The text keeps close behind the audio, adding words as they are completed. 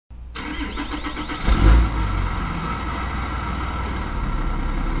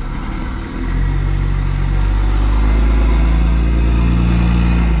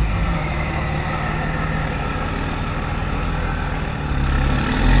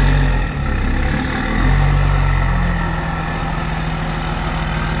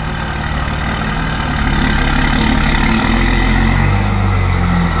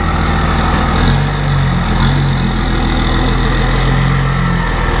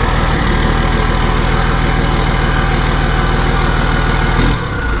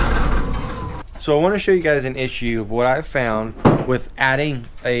So I want to show you guys an issue of what I've found with adding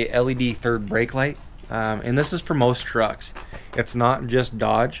a LED third brake light. And this is for most trucks. It's not just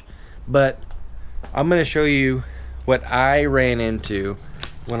Dodge, but I'm going to show you what I ran into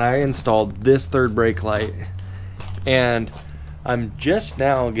when I installed this third brake light. And I'm just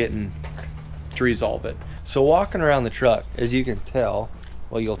now getting to resolve it. So walking around the truck, as you can tell,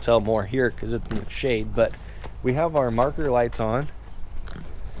 well, you'll tell more here because it's in the shade, but we have our marker lights on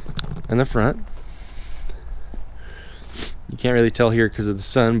in the front. You can't really tell here because of the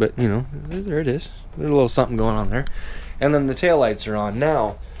sun, but you know, there it is. There's a little something going on there. And then the tail lights are on.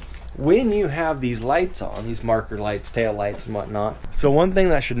 Now, when you have these lights on, these marker lights, tail lights and whatnot, so one thing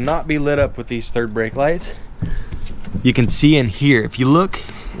that should not be lit up with these third brake lights, you can see in here, if you look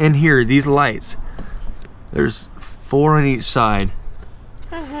in here, these lights, there's 4 on each side.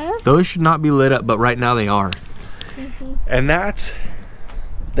 Those should not be lit up, but right now they are. And that's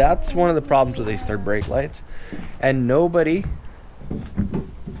one of the problems with these third brake lights. And nobody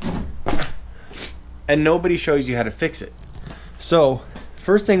shows you how to fix it. So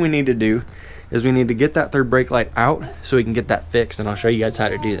first thing we need to do is we need to get that third brake light out so we can get that fixed, and I'll show you guys how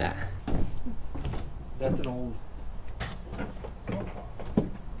to do that. That's an old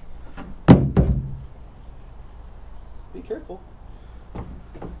be careful.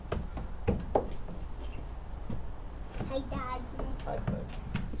 Hi, Dad.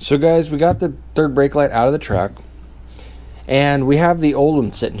 So guys, we got the third brake light out of the truck, and we have the old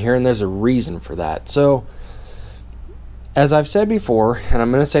one sitting here, and there's a reason for that. So as I've said before, and I'm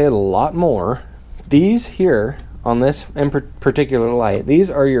going to say it a lot more, these here on this in particular light,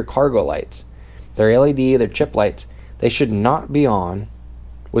 these are your cargo lights. They're LED, they're chip lights. They should not be on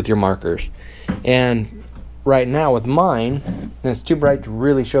with your markers. And right now with mine, and it's too bright to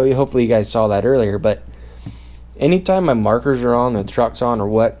really show you, hopefully you guys saw that earlier, but anytime my markers are on, the truck's on or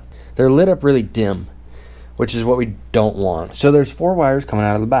what, they're lit up really dim, which is what we don't want. So there's 4 wires coming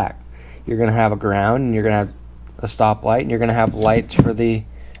out of the back. You're going to have a ground, and you're going to have a stoplight, and you're going to have lights for the,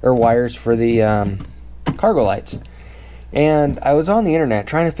 or wires for the cargo lights. And I was on the internet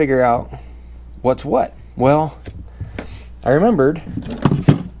trying to figure out what's what. Well, I remembered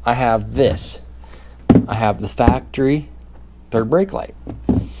I have this. I have the factory third brake light.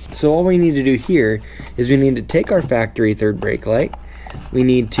 So all we need to do here is we need to take our factory third brake light. We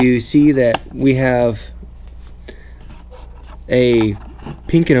need to see that we have a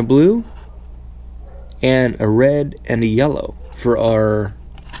pink and a blue and a red and a yellow for our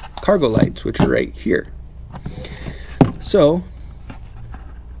cargo lights, which are right here. So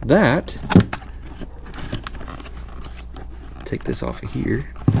that, take this off of here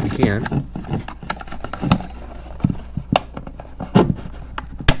if we can.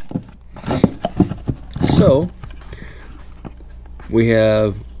 So we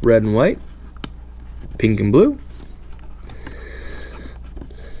have red and white, pink and blue.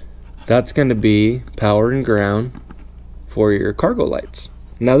 That's going to be power and ground for your cargo lights.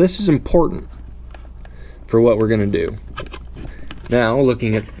 Now this is important for what we're going to do. Now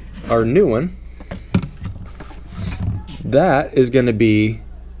looking at our new one, that is going to be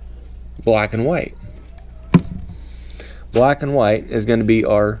black and white. Black and white is going to be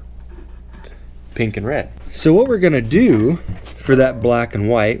our pink and red. So what we're going to do for that black and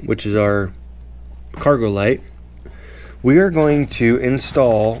white, which is our cargo light, we are going to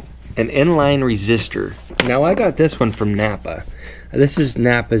install an inline resistor. Now I got this one from Napa. This is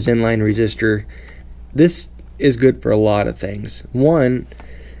Napa's inline resistor. This is good for a lot of things. One,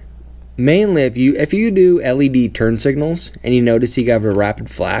 mainly if you do LED turn signals and you notice you have a rapid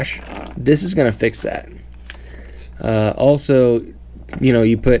flash, this is going to fix that. Also, you know,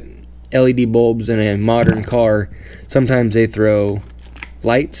 you put LED bulbs in a modern car, sometimes they throw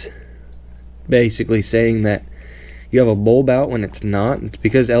lights basically saying that you have a bulb out when it's not. It's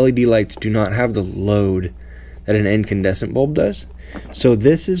because LED lights do not have the load that an incandescent bulb does. So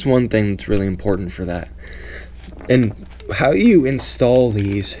this is one thing that's really important for that. And how you install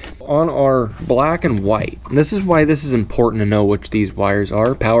these on our black and white. And this is why this is important to know which these wires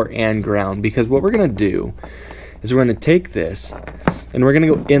are, power and ground, because what we're going to do is we're going to take this and we're going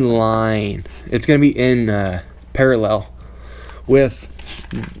to go in line. It's going to be in parallel with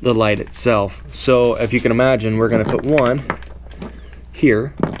the light itself. So if you can imagine, we're going to put one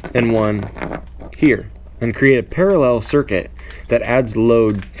here and one here and create a parallel circuit that adds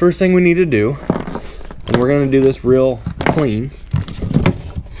load. First thing we need to do, and we're going to do this real clean,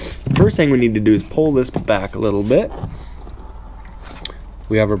 first thing we need to do is pull this back a little bit.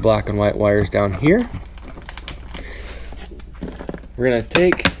 We have our black and white wires down here. We're going to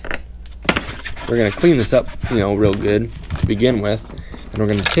clean this up, you know, real good to begin with. And we're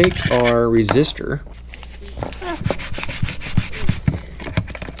going to take our resistor.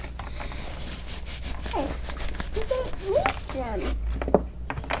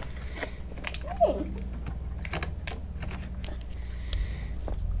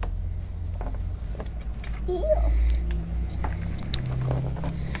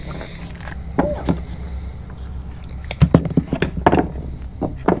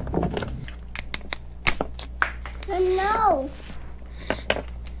 No.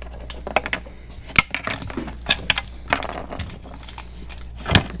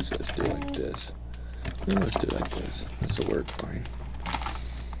 So let's do it like this. No, let's do it like this. This will work fine.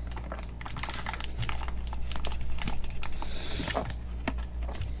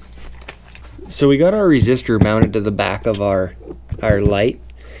 So we got our resistor mounted to the back of our light,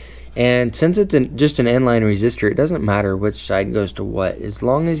 and since it's just an inline resistor, it doesn't matter which side goes to what, as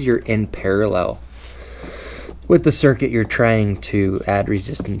long as you're in parallel with the circuit you're trying to add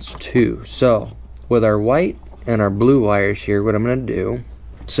resistance to. So with our white and our blue wires here, what I'm going to do,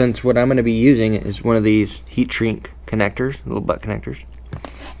 since what I'm going to be using is one of these heat shrink connectors, little butt connectors,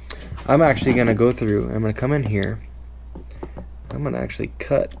 I'm actually going to go through, I'm going to come in here, I'm going to actually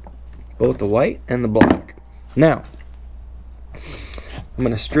cut both the white and the black. Now I'm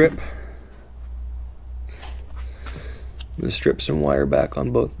going to strip some wire back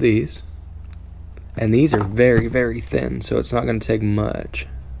on both these. And these are very, very thin, so it's not going to take much.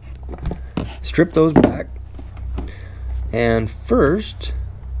 Strip those back. And first,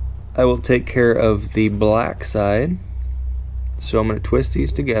 I will take care of the black side. So I'm going to twist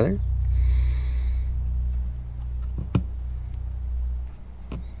these together.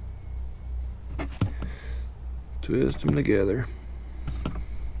 Twist them together.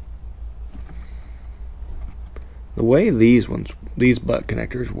 The way these butt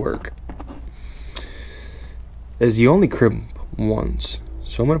connectors work is you only crimp once.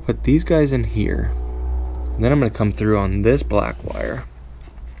 So I'm going to put these guys in here, and then I'm going to come through on this black wire.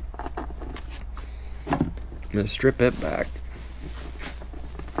 I'm going to strip it back.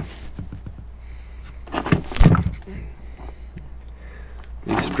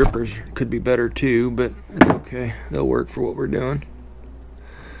 These strippers could be better too, but it's okay. They'll work for what we're doing.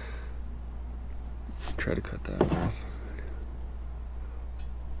 Try to cut that off.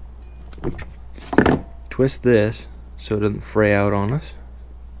 Twist this so it doesn't fray out on us.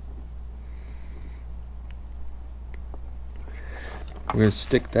 We're going to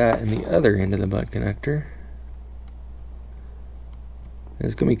stick that in the other end of the butt connector.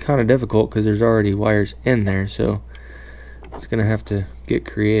 It's going to be kind of difficult because there's already wires in there, so it's going to have to get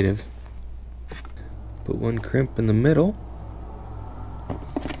creative. Put one crimp in the middle.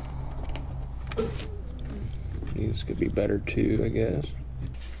 These could be better too, I guess.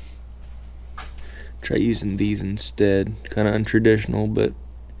 Try using these instead. Kind of untraditional, but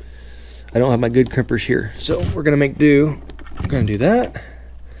I don't have my good crimpers here, so we're gonna make do. We're gonna do that.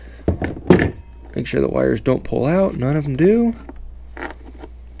 Make sure the wires don't pull out. None of them do.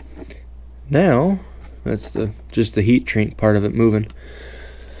 Now, that's just the heat shrink part of it moving.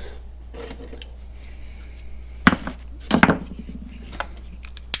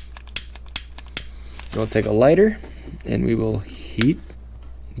 We'll take a lighter and we will heat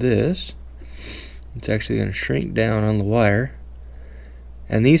this. It's actually going to shrink down on the wire.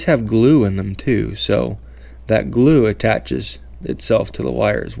 And these have glue in them too, so that glue attaches itself to the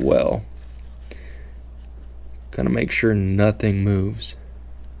wire as well. Kind of make sure nothing moves.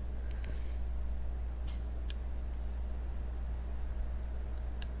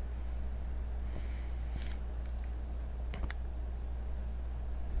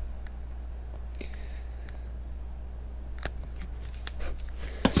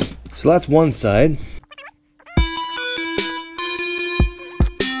 So that's one side.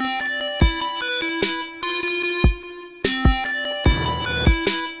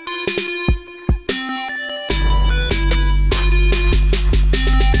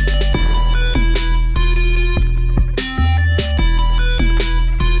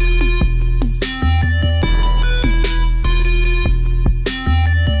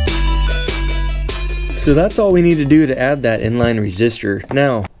 So that's all we need to do to add that inline resistor.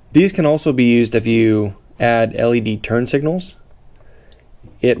 Now, these can also be used if you add LED turn signals.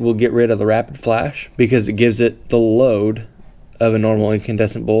 It will get rid of the rapid flash because it gives it the load of a normal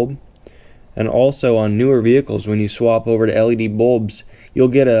incandescent bulb. And also on newer vehicles, when you swap over to LED bulbs, you'll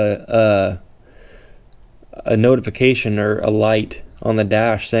get a notification or a light on the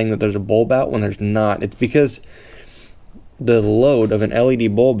dash saying that there's a bulb out when there's not. It's because the load of an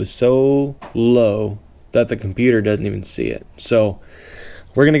LED bulb is so low that the computer doesn't even see it. So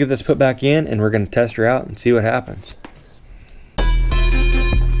we're going to get this put back in and we're going to test her out and see what happens.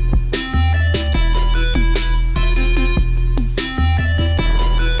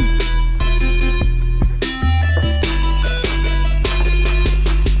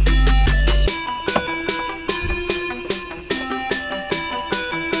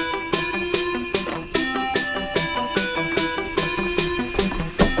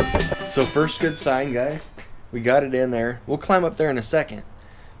 So first good sign, guys. We got it in there. We'll climb up there in a second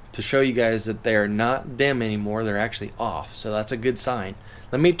to show you guys that they're not dim anymore. They're actually off. So that's a good sign.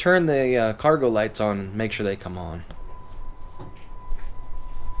 Let me turn the cargo lights on and make sure they come on.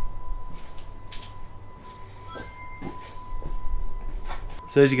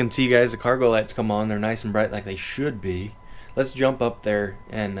 So as you can see, guys, the cargo lights come on. They're nice and bright like they should be. Let's jump up there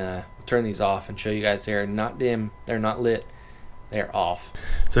and turn these off and show you guys they're not dim, they're not lit, they're off.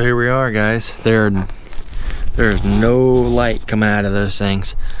 So here we are, guys. There's no light coming out of those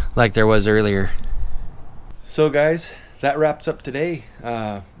things like there was earlier. So guys, that wraps up today.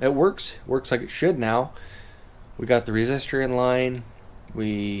 It works like it should now. We got the resistor in line.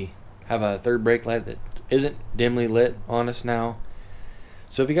 We have a third brake light that isn't dimly lit on us now.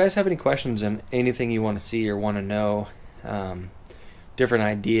 So if you guys have any questions and anything you want to see or want to know, different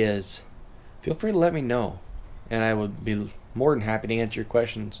ideas, feel free to let me know, and I would be more than happy to answer your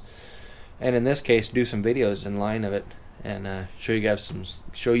questions, and in this case do some videos in line of it and show you guys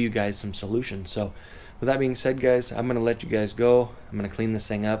some solutions. So with that being said, guys, I'm gonna let you guys go. I'm gonna clean this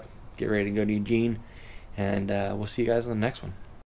thing up, get ready to go to Eugene, and we'll see you guys on the next one.